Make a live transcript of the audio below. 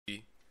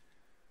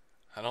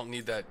I don't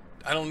need that.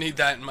 I don't need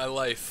that in my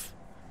life.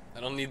 I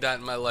don't need that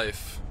in my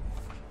life.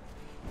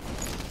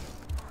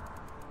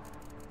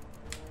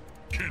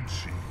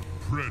 Kenshi,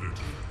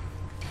 Predator.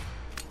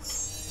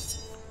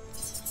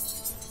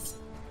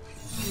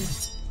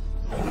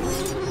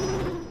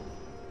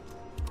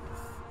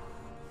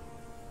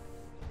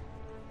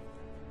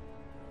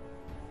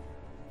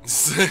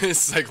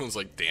 Cyclone's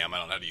like, damn, I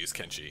don't know how to use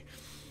Kenshi.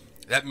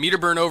 That meter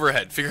burn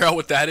overhead. Figure out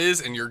what that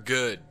is, and you're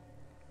good.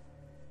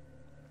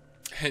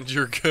 And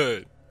you're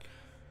good.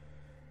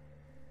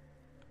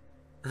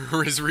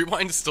 Is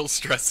Rewind still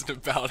stressing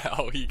about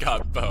how he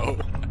got Bo?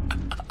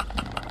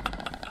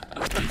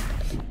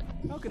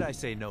 How could I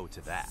say no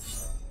to that?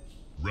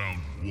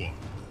 Round 1.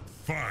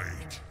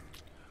 Fight.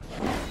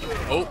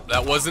 Oh,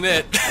 that wasn't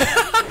it.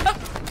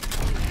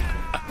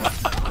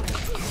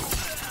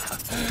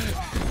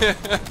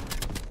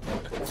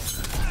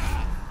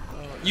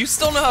 You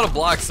still know how to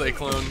block,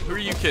 Cyclone. Who are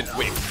you kidding?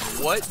 Wait,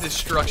 what?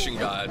 Destruction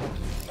God.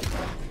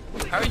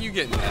 How are you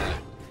getting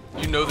that?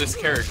 You know this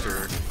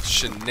character.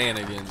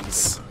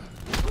 Shenanigans.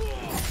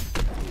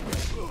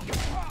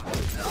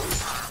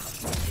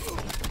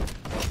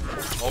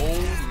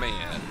 Oh,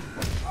 man.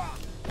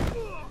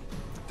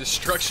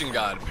 Destruction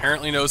God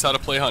apparently knows how to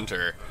play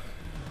Hunter.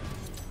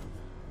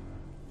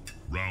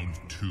 Round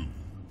 2.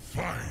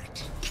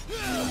 Fight.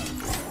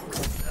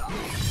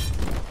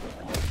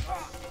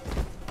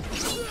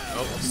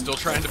 Oh, still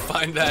trying to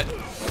find that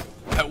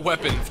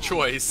weapon of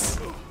choice.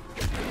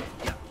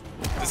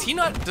 Does he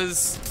not,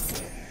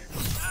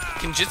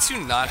 can Jitsu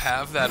not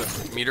have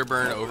that meter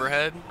burn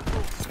overhead?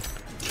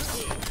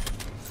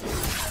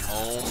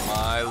 Oh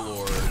my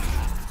lord.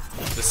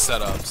 The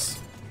setups.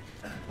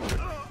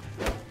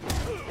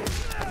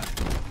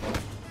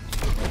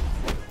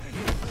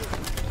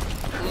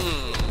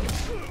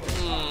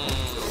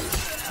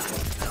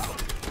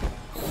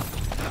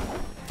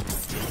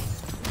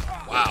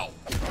 Wow.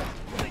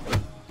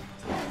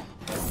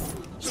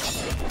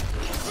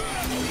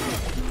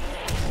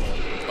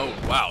 Oh,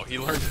 wow,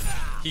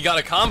 he got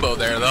a combo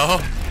there, though.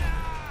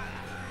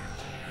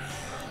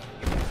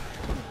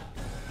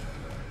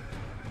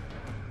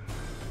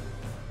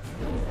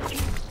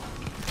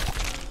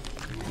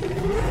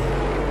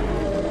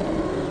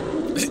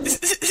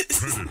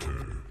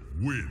 Predator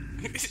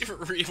wins.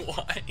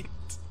 Rewind.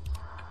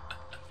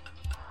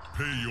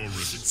 Pay your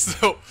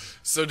respects.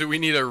 So do we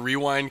need a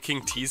Rewind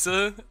King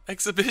Tisa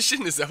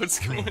exhibition? Is that what's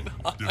going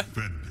on?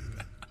 Defended.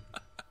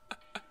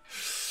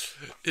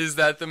 Is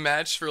that the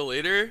match for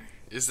later?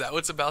 Is that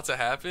what's about to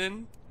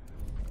happen?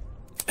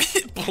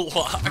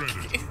 Block.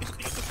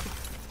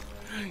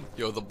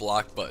 Yo, the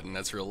block button,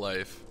 that's real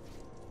life.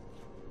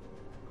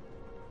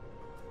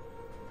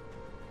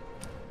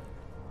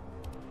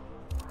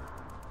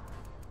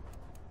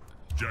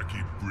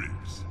 Jackie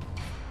Briggs.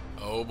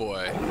 Oh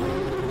boy.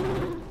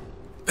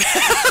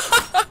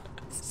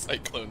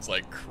 Cyclone's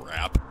like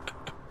crap.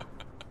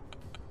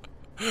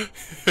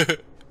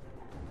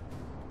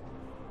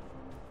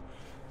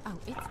 Oh,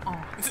 it's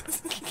on.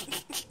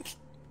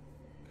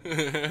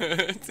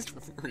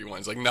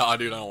 Rewind's like, nah,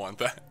 dude, I don't want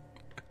that.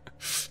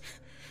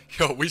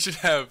 Yo, we should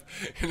have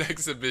an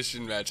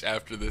exhibition match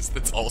after this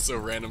that's also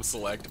random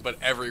select, but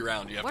every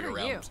round you have to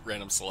go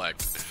random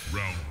select.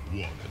 Round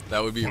 1.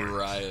 That would be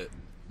riot.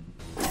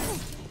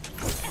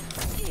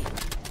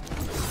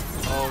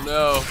 Oh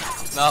no,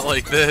 not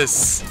like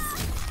this.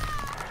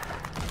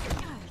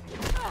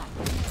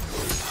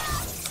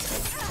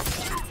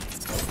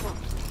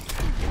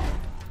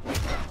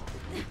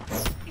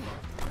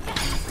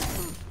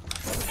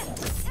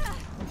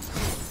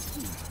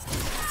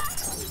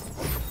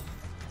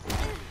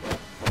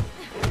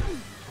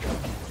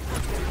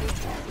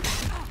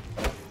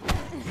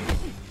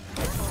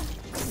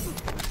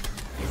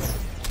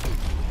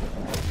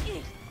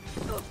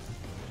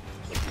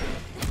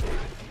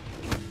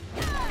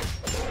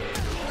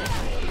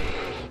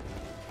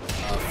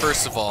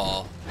 First of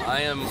all,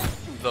 I am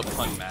the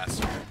pun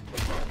master.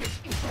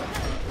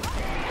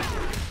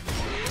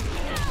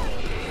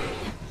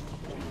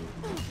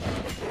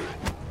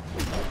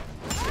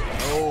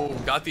 Oh,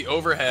 got the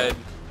overhead.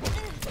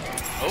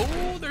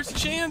 Oh, there's a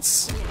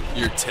chance.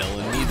 You're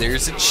telling me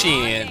there's a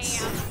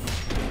chance.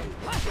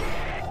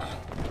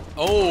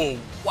 Oh,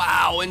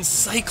 wow, and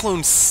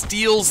Cyclone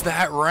steals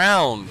that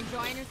round.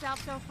 Enjoying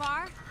yourself so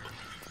far?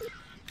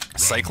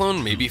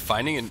 Cyclone maybe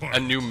finding a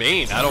new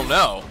main, I don't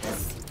know.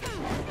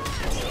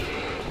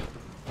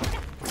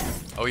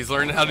 Oh, he's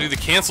learning how to do the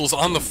cancels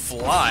on the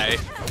fly.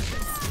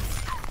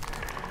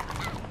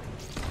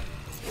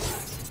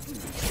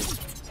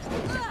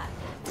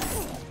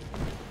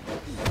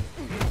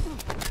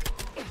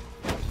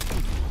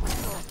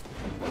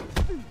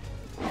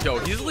 Yo,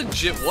 he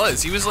legit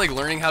was. He was like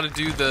learning how to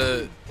do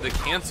the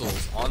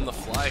cancels on the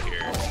fly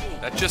here.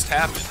 That just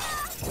happened.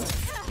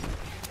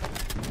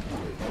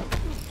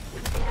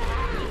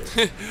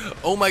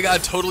 Oh my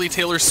god, totally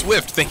Taylor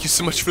Swift. Thank you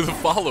so much for the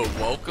follow.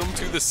 Welcome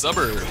to the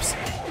suburbs.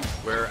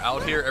 Where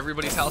out here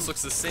everybody's house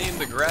looks the same,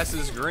 the grass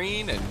is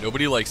green, and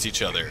nobody likes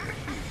each other.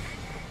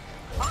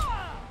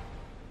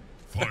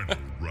 Final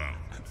round.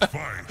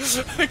 Fight.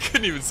 I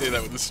couldn't even say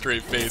that with a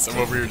straight face. I'm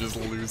over here just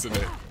losing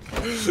it.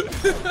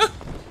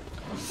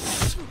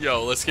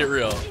 Yo, let's get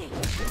real.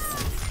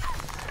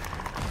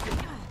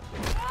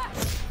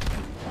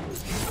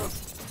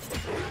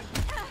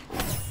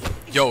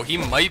 Yo, he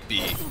might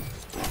be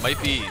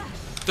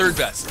third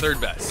best,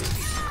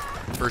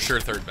 for sure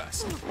third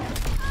best.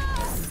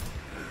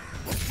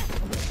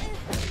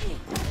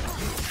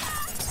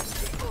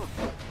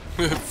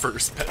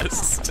 First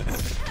best.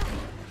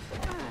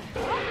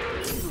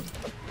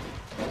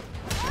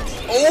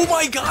 Oh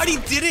my god, he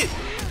did it!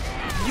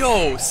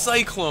 Yo,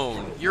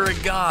 Cyclone, you're a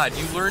god.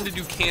 You learned to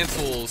do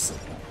cancels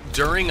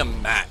during a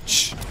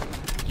match.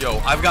 Yo,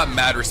 I've got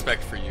mad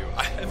respect for you.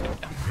 I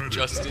haven't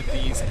adjusted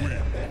these.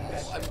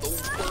 Oh, I'm the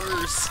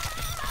worst.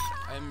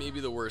 I'm maybe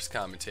the worst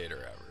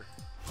commentator ever.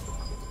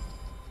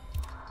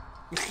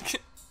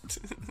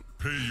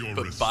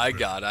 But by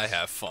God, I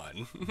have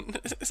fun.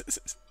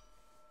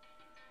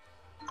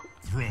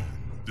 Throne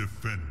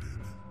defended.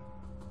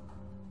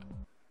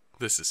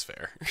 This is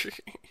fair.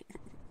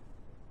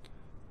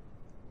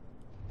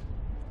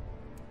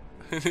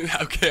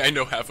 Okay, I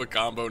know half a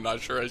combo.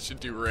 Not sure I should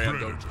do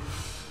random.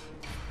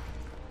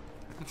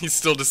 He's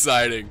still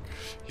deciding.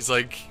 He's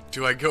like,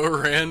 do I go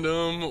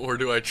random or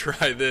do I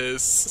try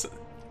this?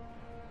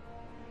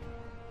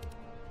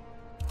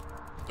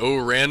 Oh,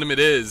 random it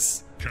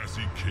is.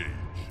 Cassie Cage.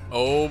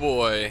 Oh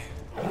boy.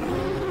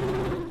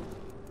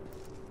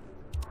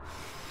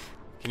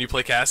 Can you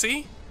play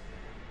Cassie?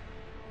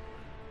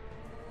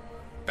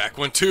 Back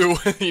one too.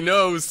 He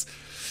knows.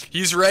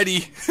 He's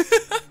ready.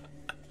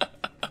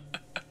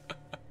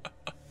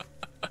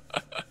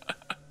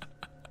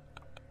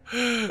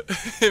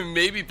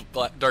 Maybe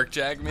Dark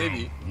Jack,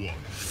 maybe. One,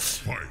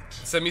 fight.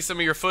 Send me some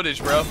of your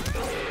footage, bro.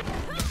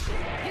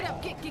 Get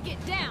up,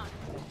 get down.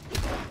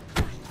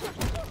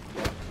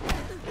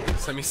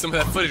 Send me some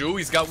of that footage. Ooh,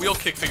 he's got wheel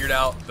kick figured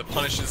out. The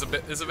punish is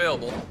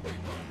available.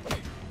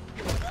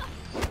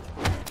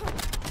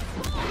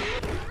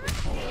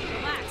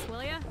 Relax,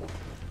 will ya?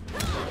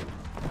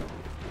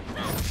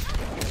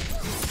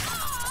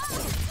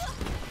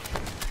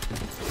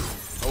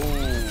 Oh,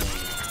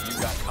 you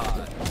got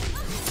caught.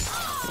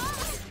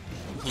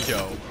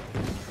 Yo.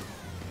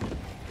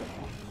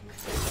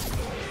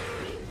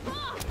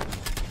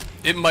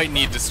 It might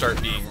need to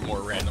start being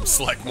more random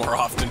select more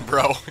often,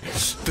 bro.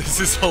 This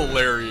is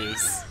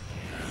hilarious.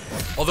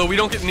 Although we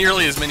don't get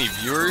nearly as many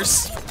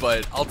viewers,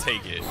 but I'll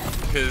take it.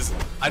 Because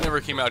I never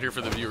came out here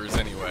for the viewers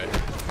anyway.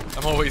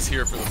 I'm always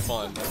here for the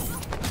fun.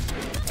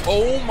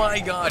 Oh my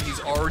god, he's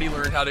already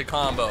learned how to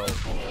combo.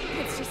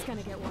 It's just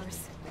gonna get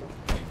worse.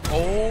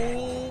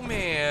 Oh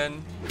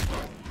man.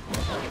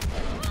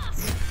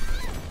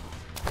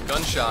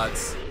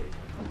 Gunshots.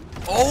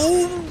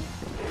 Oh!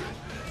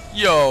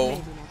 Yo.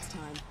 Maybe next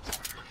time.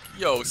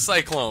 Yo,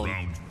 Cyclone.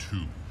 Round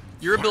two.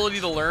 Your ability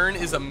to learn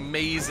is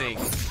amazing.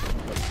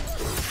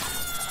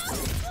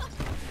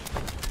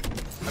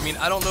 I mean,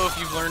 I don't know if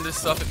you've learned this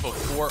stuff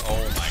before.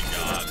 Oh my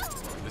god.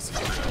 This is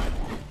good.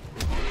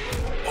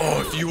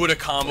 Oh, if you would have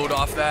comboed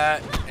off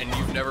that and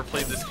you've never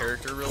played this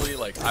character really,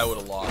 like, I would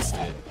have lost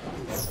it.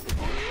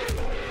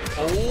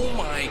 Oh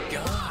my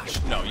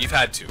gosh. No, you've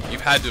had to.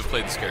 You've had to have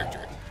played this character.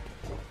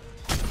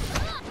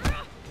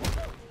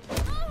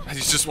 I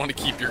just want to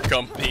keep your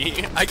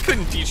company. I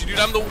couldn't teach you, dude.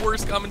 I'm the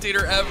worst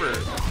commentator ever.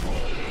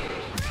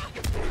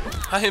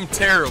 I am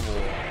terrible.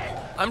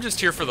 I'm just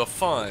here for the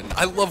fun.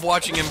 I love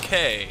watching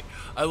MK.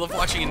 I love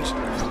watching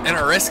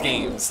NRS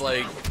games.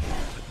 Like,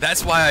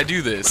 that's why I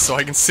do this. So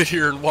I can sit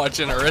here and watch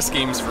NRS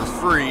games for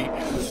free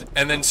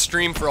and then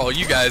stream for all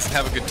you guys and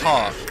have a good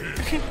talk.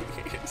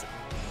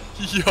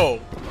 Yo.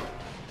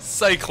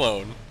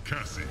 Cyclone.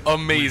 Cassie.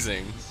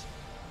 Amazing.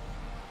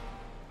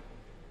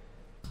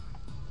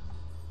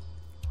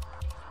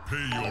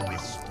 Pay your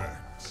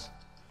respects.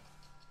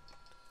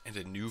 And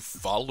a new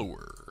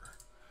follower.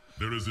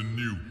 There is a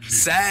new king.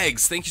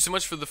 Sags, thank you so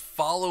much for the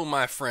follow,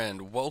 my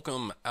friend.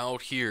 Welcome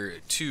out here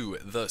to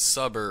the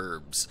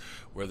suburbs,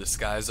 where the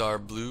skies are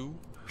blue,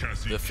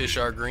 Cassie the fish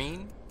Cage. are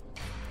green,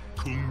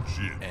 Kung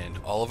Jin. and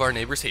all of our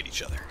neighbors hate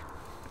each other.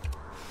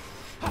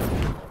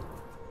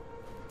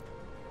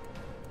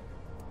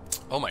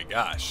 Oh my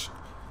gosh.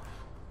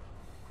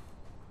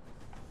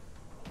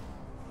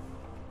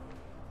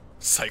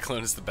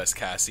 Cyclone is the best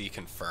Cassie,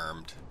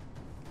 confirmed.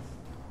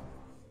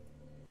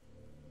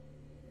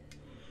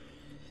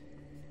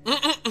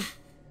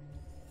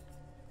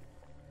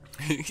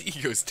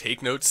 He goes,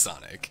 take notes,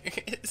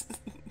 Sonic.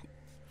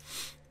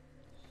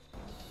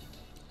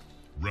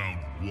 Round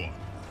one,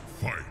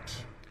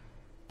 fight.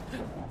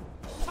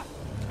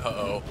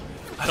 Uh-oh.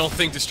 I don't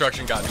think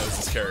DestructionGod knows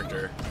his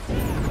character.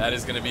 That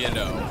is gonna be a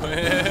no.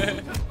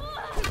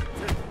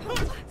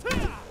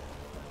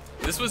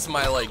 This was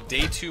my, like,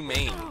 day 2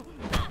 main.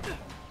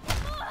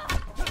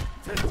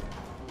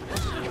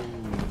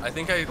 I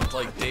think I,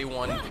 like, day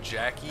 1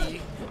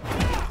 Jackie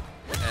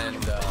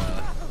and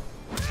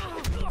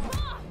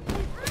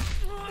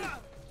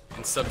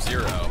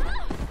Sub-Zero.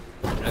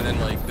 And then,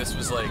 like, this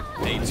was, like,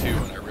 day 2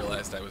 and I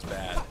realized I was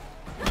bad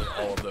with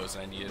all of those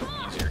and I needed an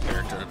easier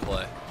character to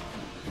play.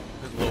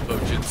 A little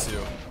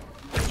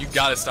jutsu. You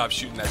gotta stop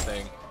shooting that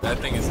thing. That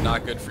thing is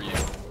not good for you.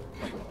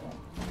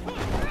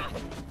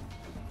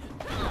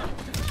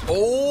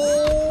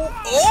 Oh!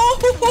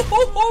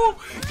 Oh!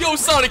 Yo,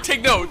 Sonic,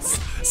 take notes!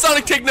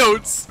 Sonic, take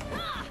notes!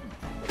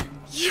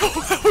 Yo,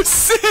 that was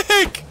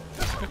sick!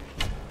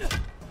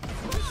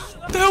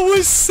 That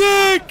was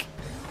sick!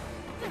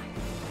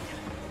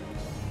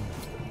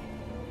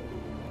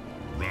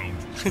 Round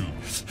 2.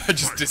 I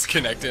just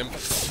disconnect him.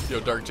 Yo,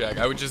 Dark Jack,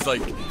 I would just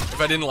like, if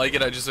I didn't like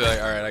it, I'd just be like,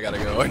 alright, I gotta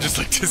go. I'd just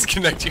like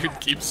disconnect you and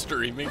keep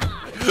streaming.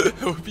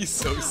 That would be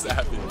so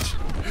savage.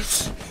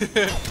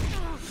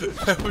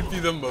 That would be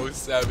the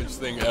most savage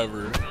thing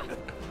ever.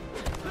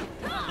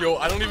 Yo,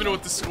 I don't even know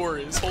what the score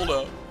is. Hold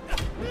up.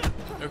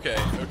 Okay,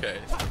 okay.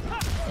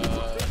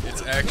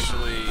 It's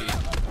actually...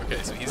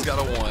 Okay, so he's got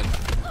a 1.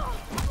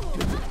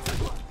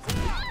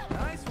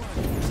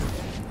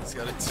 He's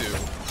got a 2.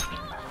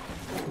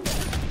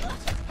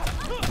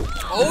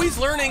 Oh, he's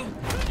learning!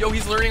 Yo,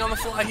 he's learning on the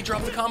fly. He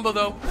dropped the combo,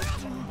 though.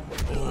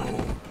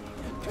 Oh.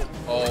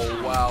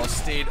 Oh, wow.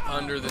 Stayed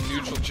under the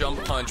neutral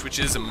jump punch, which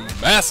is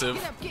massive.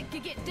 Get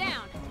up, get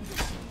down.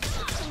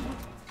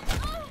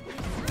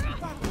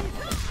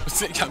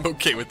 I'm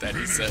okay with that,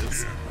 he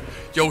says.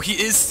 Yo,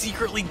 he is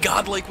secretly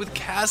godlike with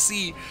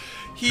Cassie.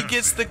 He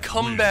gets the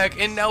comeback,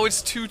 and now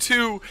it's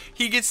 2-2.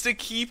 He gets to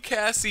keep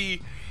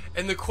Cassie.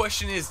 And the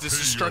question is, does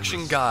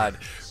Destruction God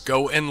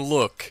go and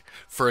look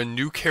for a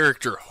new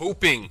character,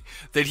 hoping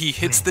that he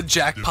hits the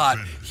jackpot?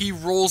 He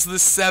rolls the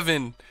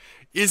 7.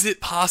 Is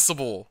it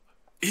possible?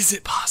 Is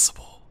it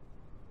possible?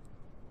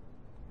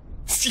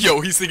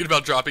 Yo, he's thinking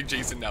about dropping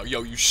Jason now.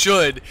 Yo, you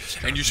should,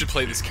 and you should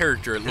play this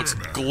character. It looks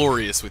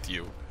glorious with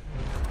you.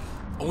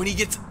 Oh, and he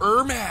gets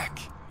Ermac.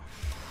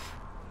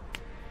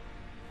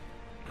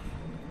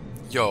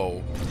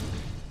 Yo,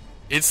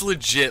 it's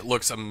legit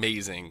looks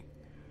amazing.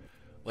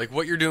 Like,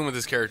 what you're doing with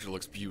this character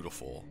looks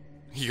beautiful.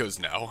 He goes,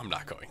 no, I'm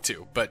not going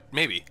to, but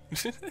maybe.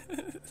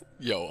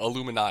 Yo,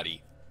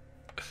 Illuminati.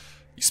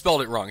 You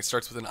spelled it wrong. It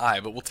starts with an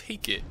I, but we'll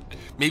take it.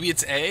 Maybe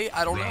it's A?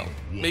 I don't know.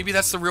 Maybe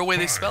that's the real way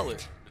they spell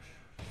it.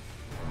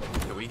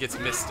 Yo, he gets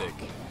Mystic.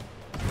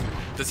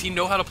 Does he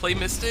know how to play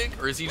Mystic,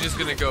 or is he just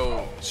gonna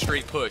go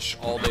straight push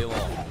all day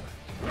long?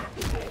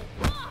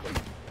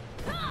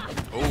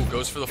 Oh,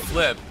 goes for the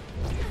flip.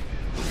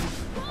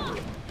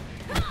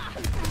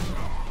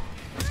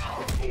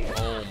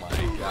 Oh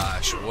my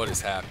gosh, what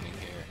is happening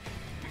here?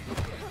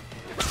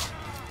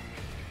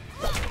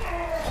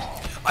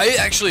 I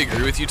actually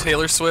agree with you,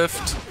 Taylor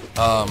Swift.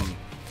 I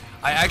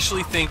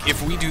actually think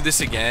if we do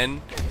this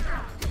again...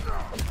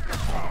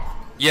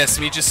 Yes,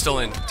 Meech is still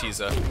in,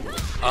 Tiza.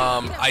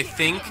 I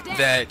think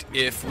that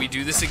if we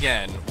do this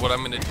again, what I'm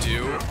going to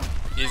do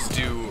is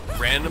do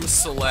random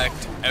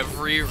select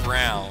every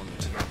round,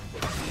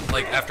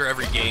 like after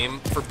every game,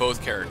 for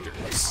both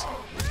characters.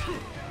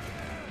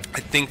 I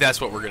think that's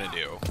what we're going to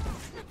do.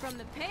 From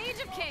the page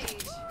of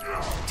Cage.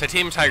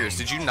 Titanium Tigers,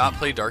 did you not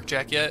play Dark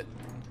Jack yet?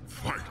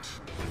 Fight.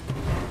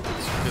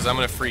 Because I'm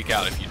going to freak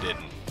out if you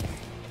didn't.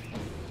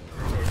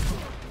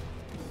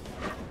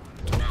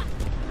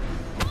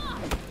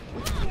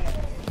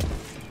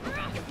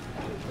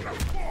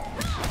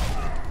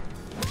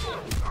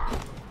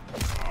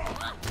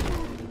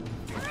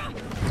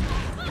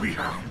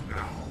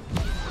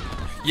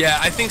 Yeah,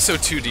 I think so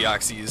too,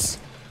 Deoxys.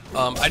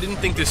 I didn't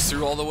think this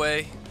through all the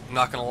way, I'm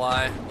not gonna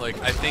lie. Like,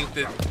 I think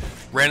that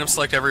random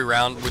select every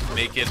round would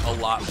make it a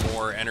lot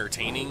more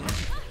entertaining.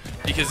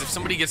 Because if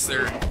somebody gets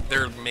their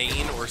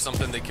main or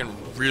something they can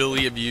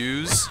really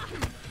abuse,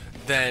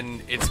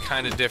 then it's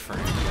kind of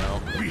different, you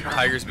know?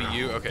 Tigers beat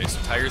you? Okay,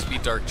 so Tigers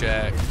beat Dark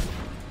Jack.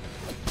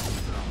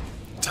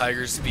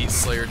 Tigers beat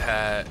Slayered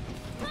Hat.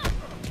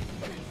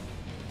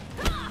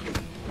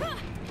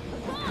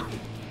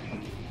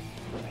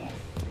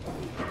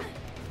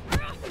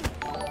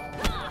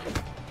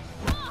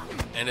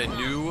 And a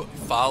new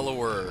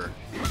follower.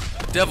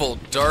 Devil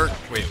Dark...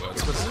 Wait,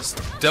 what's this?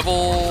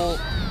 Devil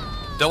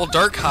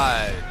Dark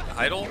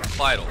Heidel?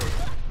 Vidal.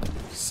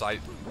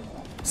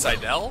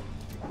 Seidel?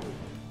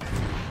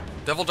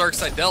 Devil Dark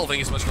Seidel, thank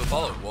you so much for the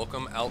follow.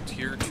 Welcome out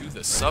here to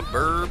the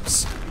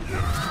suburbs,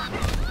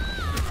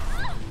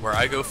 where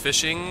I go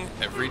fishing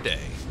every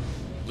day.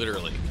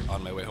 Literally,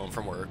 on my way home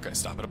from work, I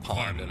stop at a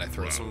pond and I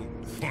throw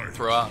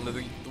out into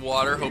the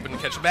water, hoping to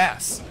catch a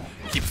bass.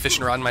 Keep a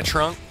fishing rod in my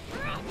trunk.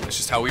 That's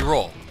just how we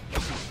roll.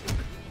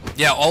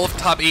 Yeah, all of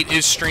top 8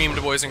 is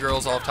streamed, boys and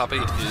girls. All of top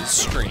 8 is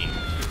streamed.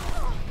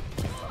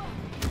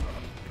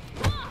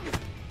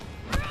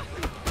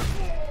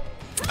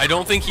 I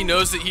don't think he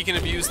knows that he can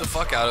abuse the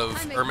fuck out of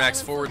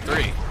Ermac's forward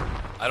 3.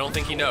 I don't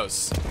think he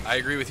knows. I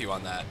agree with you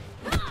on that.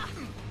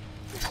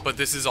 But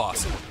this is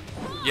awesome.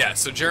 Yeah,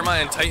 so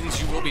Jeremiah and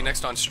Titans, you will be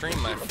next on stream,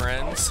 my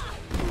friends.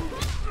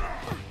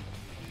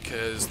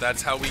 Because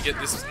that's how we get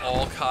this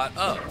all caught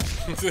up.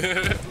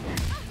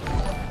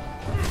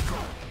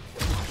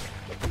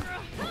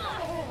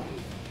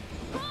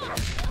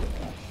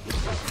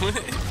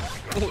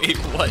 Wait,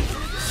 what?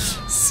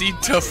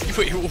 CW,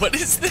 wait, what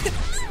is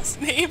this?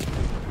 His name?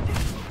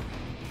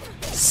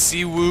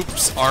 Sea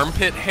Whoop's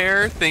armpit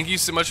hair, thank you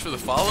so much for the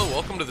follow.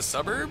 Welcome to the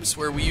suburbs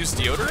where we use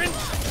deodorant.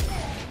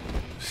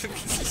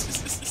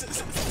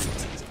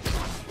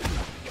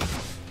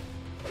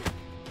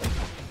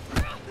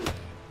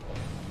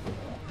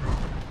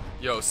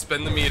 Yo,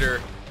 spin the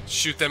meter,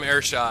 shoot them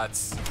air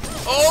shots.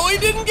 Oh, he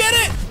didn't get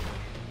it!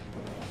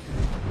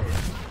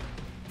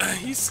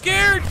 He's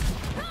scared!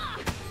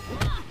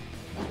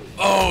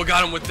 Oh,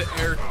 got him with the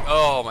air.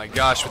 Oh my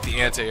gosh, with the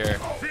anti-air.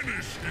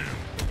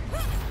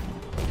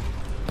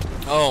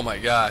 Oh my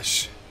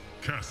gosh.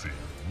 Cassie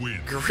wins.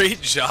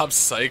 Great job,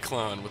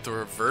 Cyclone, with the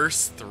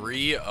reverse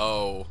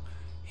 3-0.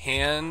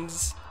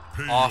 Hands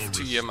off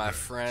to you, my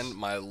friend.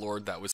 My lord, that was